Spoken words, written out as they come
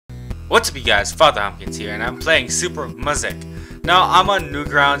What's up you guys, Fatherhumpkins here, and I'm playing Super Muzhik. Now, I'm on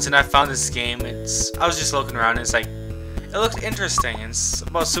Newgrounds and I found this game. I was just looking around and it's like, it looked interesting. It's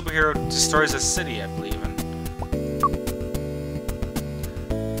about superhero destroys a city, I believe in.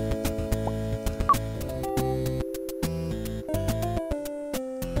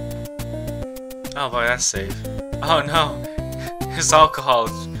 Oh boy, that's safe. Oh no, his alcohol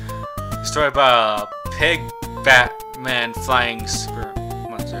is destroyed by a pig Batman flying super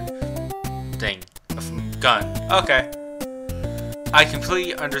monster thing. Gun. Okay. I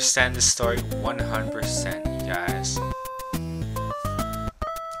completely understand this story 100%, you guys.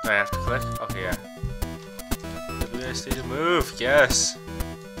 Do I have to click? Okay, yeah. WSD to move, yes.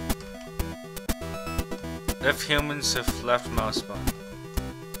 Left humans with left mouse button.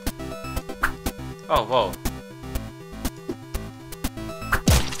 Oh, whoa.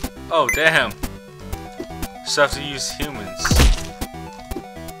 Oh, damn. So I have to use humans.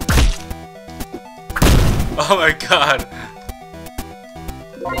 Oh my god.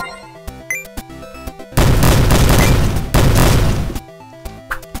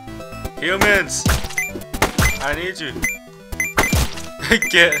 Humans! I need you.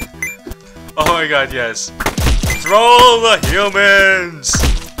 Get. Oh my god, yes. Throw the humans!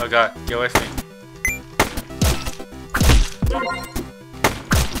 Oh god, get away from me.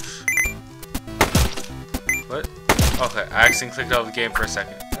 What? Okay, I accidentally clicked out of the game for a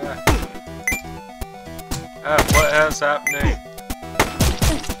second. What is happening?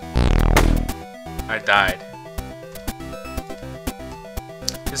 I died.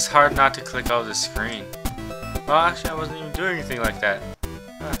 It's hard not to click out of the screen. Well, actually, I wasn't even doing anything like that.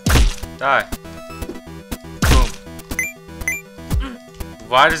 Die. Boom.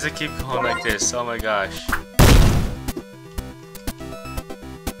 Why does it keep going like this? Oh my gosh.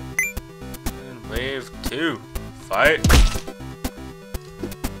 And wave 2. Fight.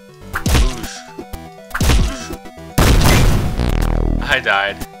 Boosh. Boosh. I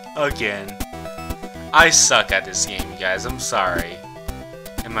died. Again. I suck at this game, you guys. I'm sorry.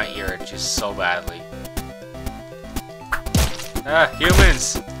 And my ear itches so badly.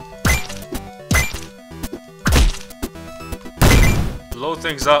 Humans! Blow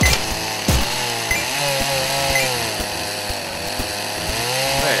things up. Wait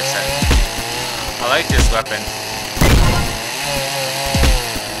a second. I like this weapon.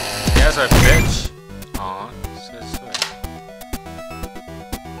 There's a bitch. Aw, it's this way.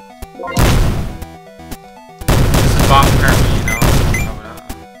 This is bomb currently, you know.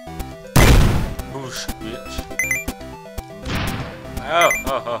 Boosh, bitch.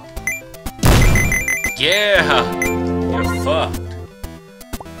 Oh. Yeah! You're fucked.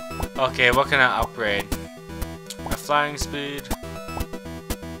 Okay, what can I upgrade? My flying speed.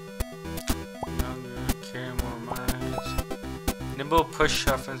 Younger, carry more mines. Nimble, push,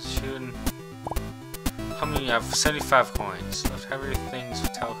 offense, shooting. How many? I have 75 coins. Left heavier things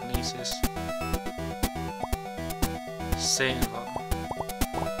with telekinesis. Satan.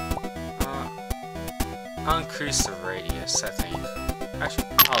 I'll increase the radius, I think. Actually,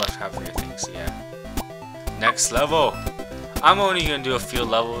 I'll let heavier things, yeah. Next level! I'm only gonna do a few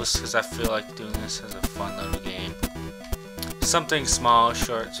levels because I feel like doing this as a fun little game. Something small,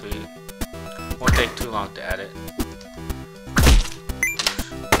 short, sweet. Won't take too long to edit.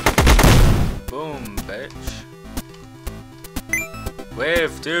 Boom, bitch.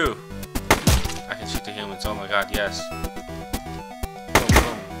 Wave 2! I can shoot the humans, oh my god, yes.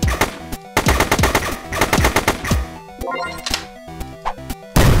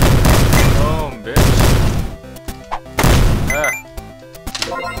 Boom, bitch.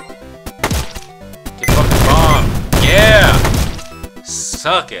 Get fucking bombed. Yeah!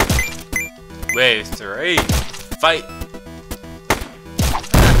 Suck it. Wave 3. Fight.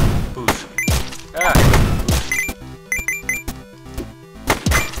 Boosh.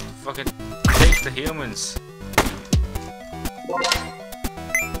 Fucking take the humans.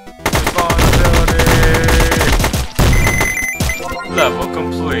 Level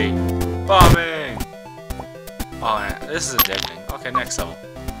complete. Bombing. Oh man, this is addicting. Okay, next level.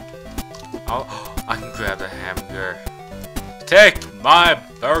 Oh, I can grab the hamburger. Take my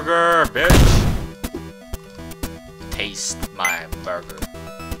burger, bitch. Taste my burger.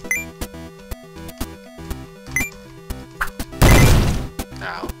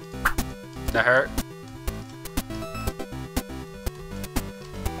 Ow. That hurt?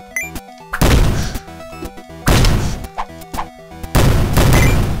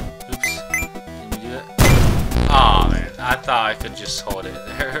 I thought I could just hold it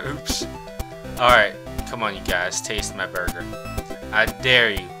there. Oops. Alright, come on you guys, taste my burger. I dare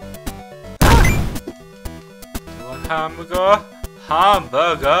you. Hamburger,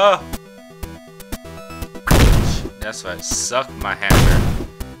 hamburger. That's right. Suck my hamburger.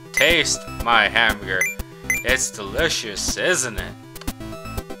 Taste my hamburger. It's delicious, isn't it?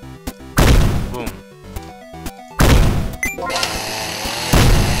 Boom.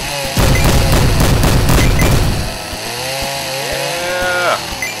 Yeah.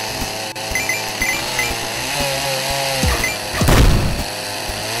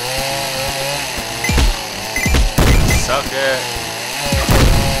 Suck it.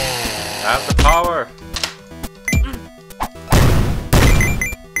 I have the power.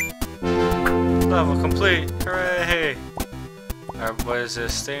 Level complete. Hooray! Alright, what is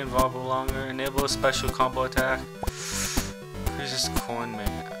this? Stay involved longer. Enable a special combo attack. Increases coin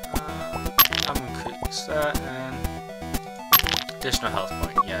mania. I'm gonna increase that and additional health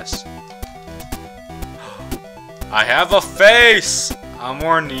point. Yes. I have a face! I'm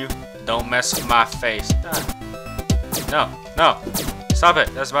warning you. Don't mess with my face. No, no. Stop it.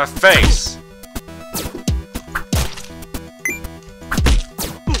 That's my face.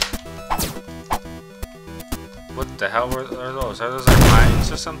 What the hell are those? Are those like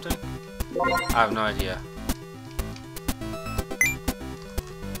mines or something? I have no idea.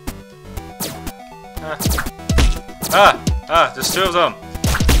 There's two of them.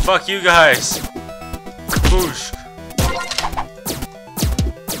 Fuck you guys. Boosh.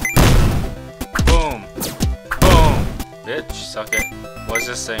 Boom. Boom. Bitch, suck it. What's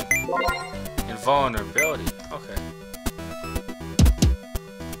this thing? Invulnerability. Okay.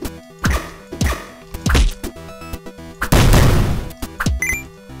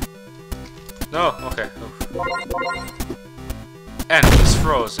 No, okay. Enemies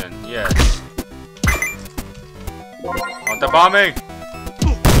frozen, yes. On the bombing!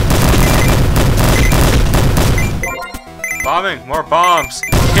 Bombing! More bombs!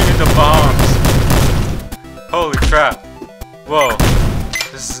 Give me the bombs! Holy crap! Whoa,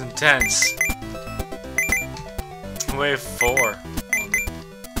 this is intense. Wave 4.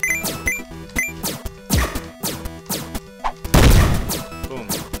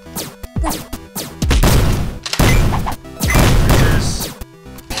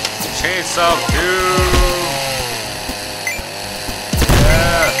 Chainsaw Doom!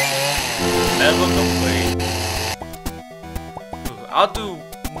 Yeah! Level complete. Ooh, I'll do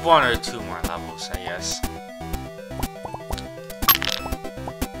 1 or 2 more levels, I guess.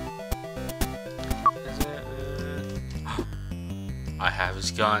 Is it? I have his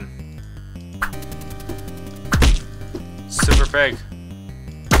gun. Super Pig.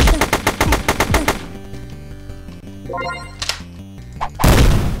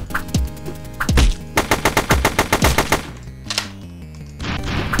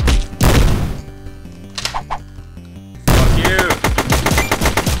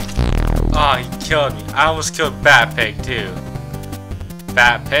 Oh, he killed me. I almost killed Bat Pig too.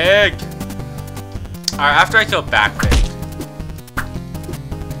 Bat Pig! Alright, after I kill Bat Pig.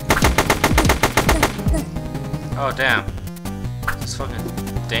 Oh, damn. It's fucking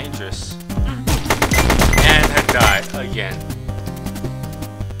dangerous. And I died again.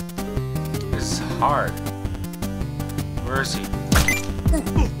 This is hard. Where is he?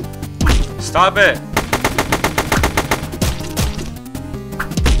 Stop it!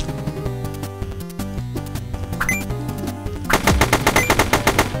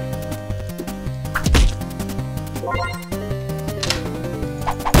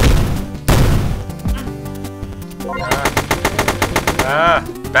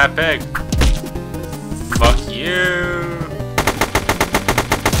 Bat Pig. Fuck you.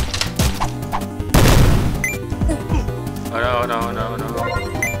 Oh no, no, no, no.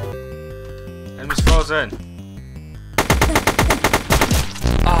 Enemy's frozen.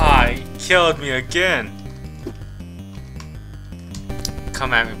 Ah, he killed me again.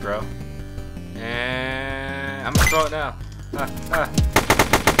 Come at me, bro. And I'm gonna throw it now.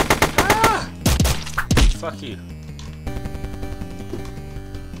 Fuck you.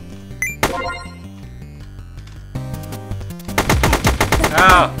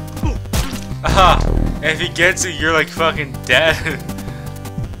 Ow! Ah! If he gets you, you're like fucking dead.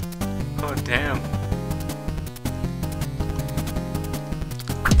 Oh damn.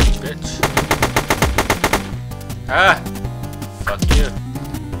 Bitch. Ah! Fuck you.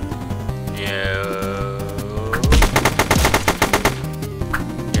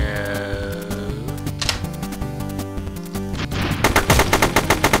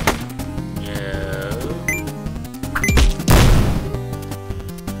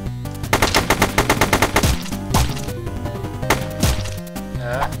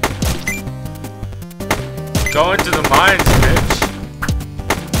 No. Go into the mines, bitch.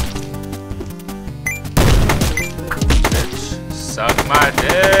 Bitch, suck my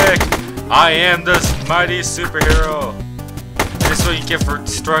dick. I am this mighty superhero. This is what you get for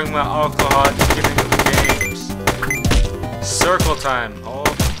destroying my alcohol at the beginning of the games. Circle time. Oh.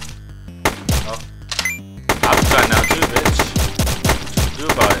 Oh. I'm done now too, bitch. What you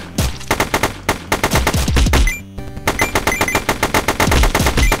do about it?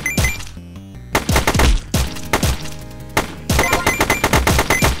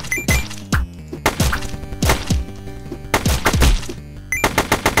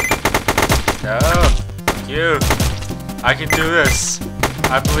 No. You. I can do this.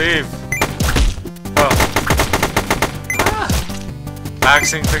 I believe. Oh. Ah. I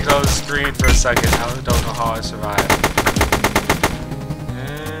accidentally clicked on the screen for a second. I don't know how I survived.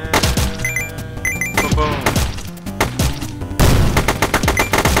 And boom.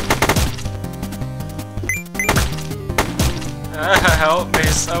 Help me,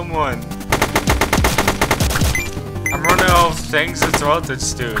 someone. I'm running out of things to throw at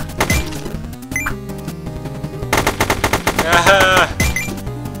this dude.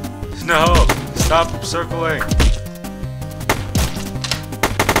 No! Stop circling!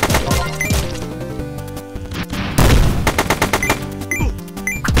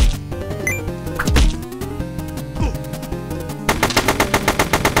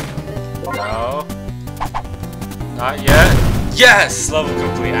 No. Not yet. Yes! Level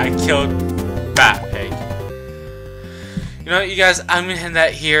complete. I killed Bat Pig. You know what, you guys? I'm gonna end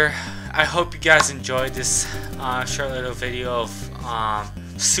that here. I hope you guys enjoyed this short little video of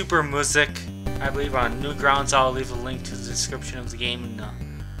Super Muzhik, I believe, on Newgrounds. I'll leave a link to the description of the game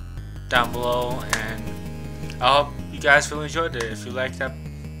down below, and I hope you guys really enjoyed it. If you like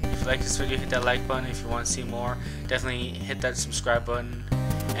this video, hit that like button. If you want to see more, definitely hit that subscribe button,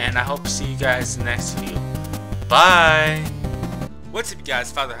 and I hope to see you guys in the next video. Bye! What's up, you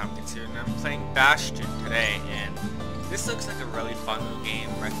guys? Fatherhumpkins here, and I'm playing Bastion today, and this looks like a really fun little game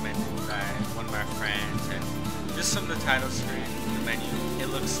recommended by one of my friends, and just from the title screen, the menu, it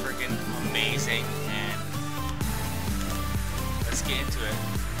looks freaking amazing, and let's get into it.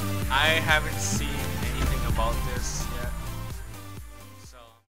 I haven't seen anything about this